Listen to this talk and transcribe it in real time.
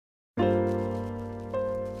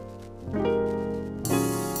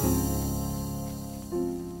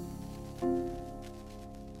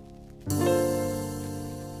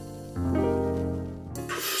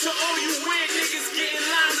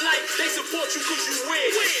cause you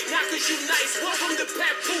win, not cause you nice. Welcome to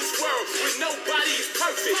Papoose world, where nobody is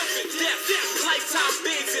perfect. Death, lifetime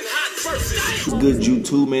bigs and hot verses. What's good,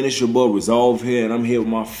 YouTube, man? It's your boy Resolve here, and I'm here with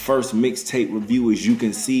my first mixtape review. As you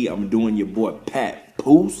can see, I'm doing your boy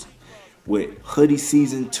Papoose with Hoodie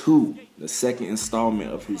Season 2, the second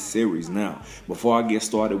installment of his series. Now, before I get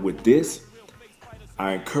started with this,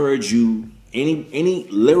 I encourage you, any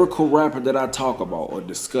lyrical rapper that I talk about or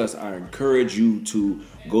discuss, I encourage you to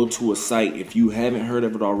go to a site, if you haven't heard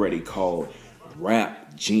of it already, called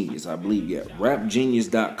Rap Genius. I believe, yeah,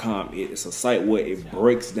 rapgenius.com. It's a site where it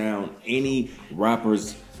breaks down any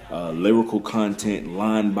rapper's lyrical content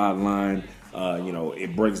line by line.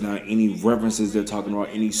 It breaks down any references they're talking about,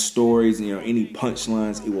 any stories, any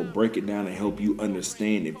punchlines. It will break it down and help you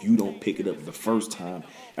understand if you don't pick it up the first time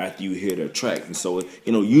after you hear the track. And so,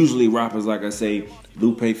 usually rappers, like I say,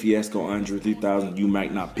 Lupe Fiasco, Andre 3000, you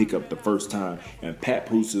might not pick up the first time. And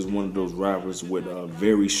Papoose is one of those rappers with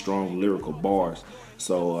very strong lyrical bars.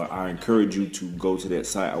 So I encourage you to go to that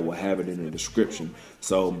site. I will have it in the description.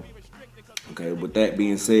 So, okay, with that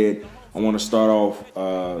being said, I want to start off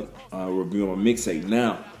reviewing my mixtape.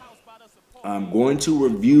 Now, I'm going to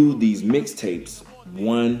review these mixtapes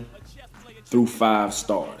 1 through 5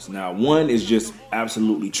 stars. Now, 1 is just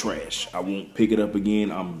absolutely trash. I won't pick it up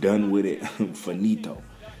again. I'm done with it. Finito.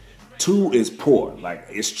 2 is poor. Like,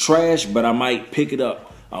 it's trash, but I might pick it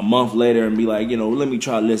up a month later and be like, let me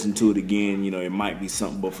try to listen to it again. It might be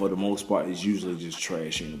something, but for the most part, it's usually just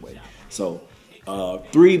trash anyway. So,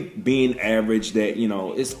 3 being average, that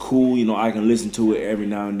it's cool, I can listen to it every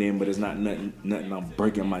now and then, but it's not nothing I'm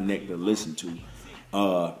breaking my neck to listen to.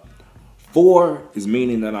 4 is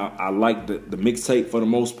meaning that I like the mixtape for the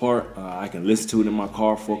most part. I can listen to it in my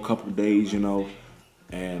car for a couple of days, and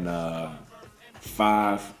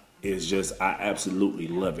 5 is just, I absolutely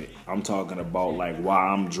love it. I'm talking about, like,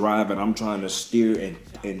 while I'm driving, I'm trying to steer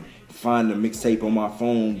and find the mixtape on my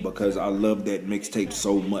phone because I love that mixtape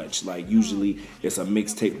so much. Like, usually it's a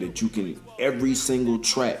mixtape that you can, every single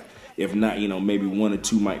track, if not, maybe 1 or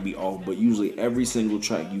 2 might be off, but usually every single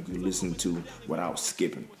track you can listen to without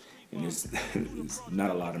skipping. And it's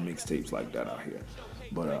not a lot of mixtapes like that out here.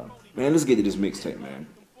 But, man, let's get to this mixtape, man.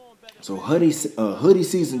 So, Hoodie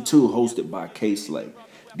Season 2, hosted by K-Slay,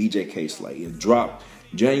 DJ K-Slay. It dropped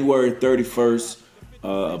January 31st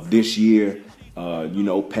of this year.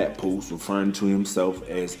 Papoose, referring to himself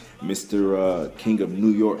as Mr. King of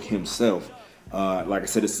New York himself. Like I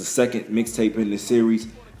said, it's the second mixtape in the series.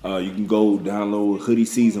 You can go download Hoodie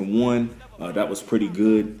Season 1. That was pretty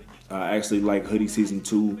good. I actually like Hoodie Season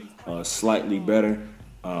 2 slightly better.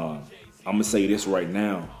 I'm going to say this right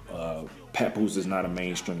now. Papoose is not a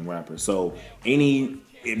mainstream rapper. So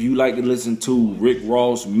if you like to listen to Rick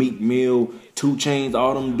Ross, Meek Mill, 2 Chainz,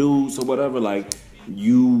 all them dudes or whatever, like,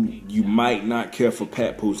 you might not care for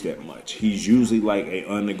Papoose that much. He's usually like a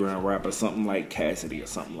underground rapper, something like Cassidy or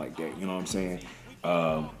something like that. You know what I'm saying?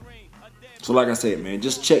 So like I said, man,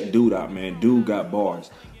 just check dude out, man. Dude got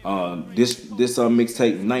bars. This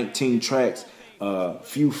mixtape, 19 tracks,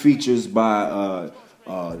 few features by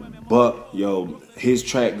Buck. Yo, his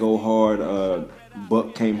track go hard.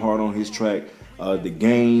 Buck came hard on his track. The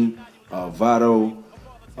Game, Vado,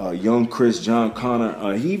 Young Chris, John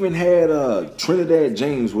Connor. He even had Trinidad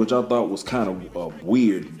James, which I thought was kind of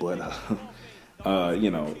weird, but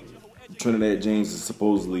Trinidad James is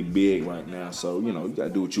supposedly big right now, so you gotta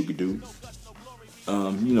do what you could do.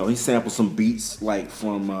 He sampled some beats like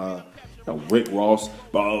from Rick Ross,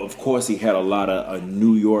 but of course he had a lot of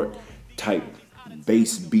New York type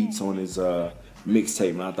bass beats on his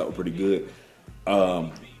mixtape, and I thought were pretty good.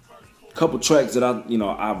 Couple tracks that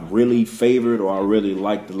I really favored or I really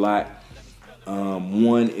liked a lot.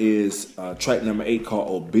 One is track number 8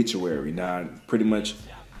 called Obituary. Now, pretty much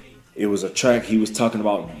it was a track he was talking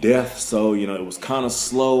about death, so it was kind of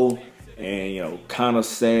slow and kind of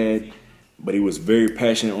sad, but he was very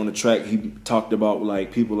passionate on the track. He talked about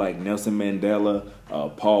like people like Nelson Mandela,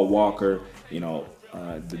 Paul Walker,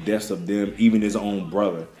 the deaths of them, even his own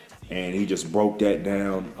brother. And he just broke that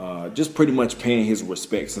down, just pretty much paying his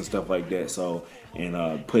respects and stuff like that. So,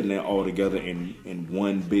 and putting that all together in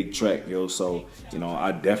one big track, yo. So,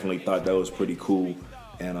 I definitely thought that was pretty cool.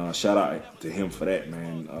 And shout out to him for that,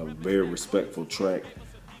 man. A very respectful track,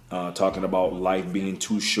 talking about life being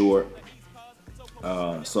too short.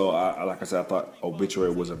 So, like I said, I thought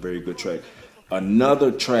Obituary was a very good track. Another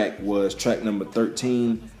track was track number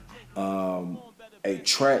 13, a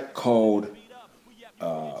track called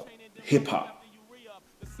Hip Hop.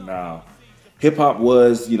 Now, hip hop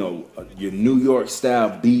was, your New York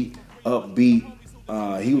style beat, upbeat,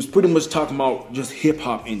 he was pretty much talking about just hip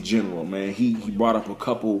hop in general, man. He brought up a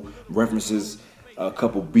couple references, a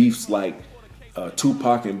couple beefs like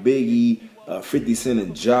Tupac and Biggie, 50 Cent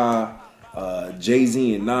and Ja,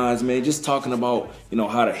 Jay-Z and Nas, man. Just talking about, you know,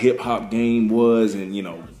 how the hip hop game was, and, you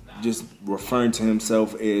know, just referring to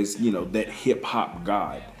himself as, you know, that hip hop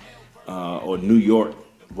god, or New York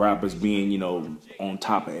rappers being, you know, on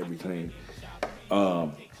top of everything.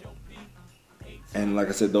 And like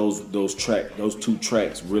I said, those two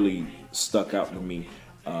tracks really stuck out to me.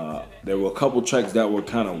 There were a couple tracks that were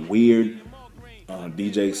kind of weird.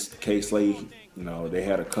 DJ K-Slay, you know, they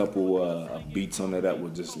had a couple beats on there that were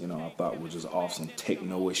just, you know, I thought were just off some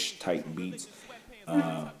techno-ish type beats.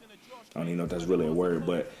 I don't even know if that's really a word,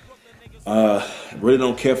 but really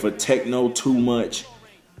don't care for techno too much.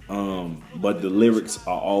 But the lyrics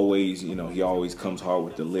are always, you know, he always comes hard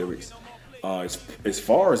with the lyrics. As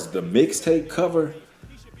far as the mixtape cover,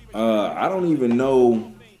 I don't even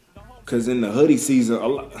know, because in the Hoodie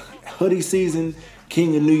season,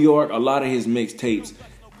 King of New York, a lot of his mixtapes,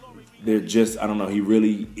 they're just, I don't know, he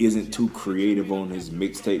really isn't too creative on his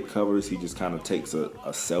mixtape covers. He just kind of takes a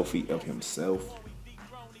selfie of himself.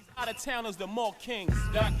 Out of towners, the more kings.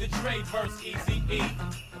 Dr. Dre versus Easy-E.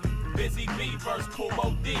 Busy B versus Cool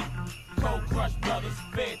O.D. Cold Crush Brothers,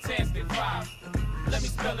 Fantastic Five. Let me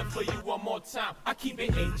spell it for you one more time. I keep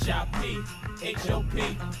it H-I-P,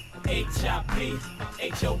 H-O-P, H-I-P,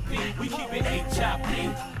 H-O-P. We keep it H-I-P,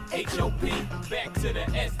 H-O-P. Back to the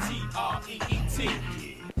S-T-R-E-E-T.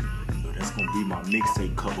 So that's gonna be my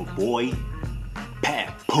mixtape cover, boy.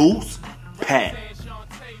 Papoose. Papoose.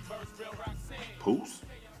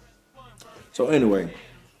 So anyway,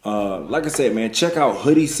 like I said, man, check out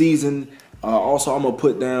Hoodie season. Also, I'm gonna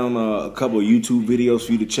put down a couple of YouTube videos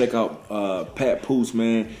for you to check out. Papoose,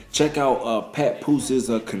 man. Check out Papoose's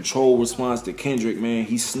control response to Kendrick, man.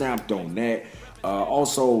 He snapped on that.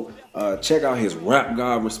 Also, check out his Rap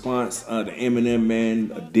God response to Eminem,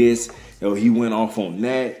 man. A diss. You know, he went off on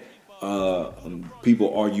that.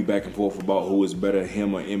 People argue back and forth about who is better,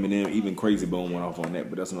 him or Eminem. Even Crazy Bone went off on that,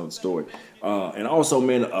 but that's another story. And also,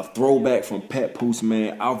 man, a throwback from Papoose,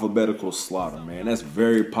 man, Alphabetical Slaughter, man. That's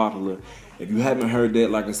very popular. If you haven't heard that,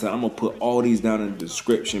 like I said, I'm gonna put all these down in the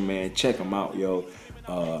description, man. Check them out, yo.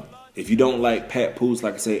 If you don't like Papoose,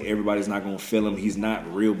 like I said, everybody's not gonna feel him. He's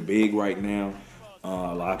not real big right now.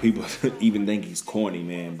 A lot of people even think he's corny,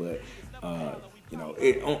 man. But you know,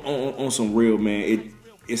 on some real, man,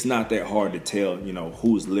 it's not that hard to tell, you know,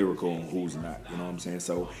 who's lyrical and who's not. You know what I'm saying?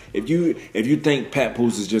 So if you think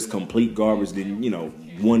Papoose is just complete garbage, then, you know,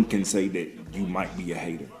 one can say that you might be a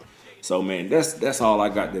hater. So, man, that's all I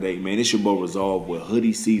got today, man. It's your boy Resolve with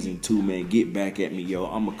Hoodie Season 2, man. Get back at me, yo.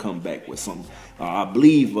 I'm gonna come back with some, I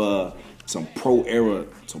believe, some pro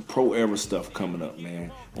era stuff coming up,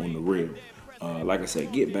 man, on the real. Like I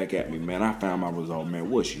said, get back at me, man. I found my resolve, man.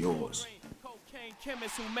 What's yours?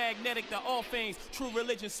 Chemists who magnetic to all things. True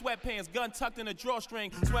religion, sweatpants, gun tucked in a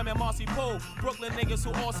drawstring. Swimming Marcy Pool. Brooklyn niggas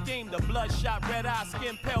who all scheme. The bloodshot, red eye,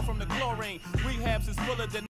 skin pale from the chlorine. Rehabs is full of the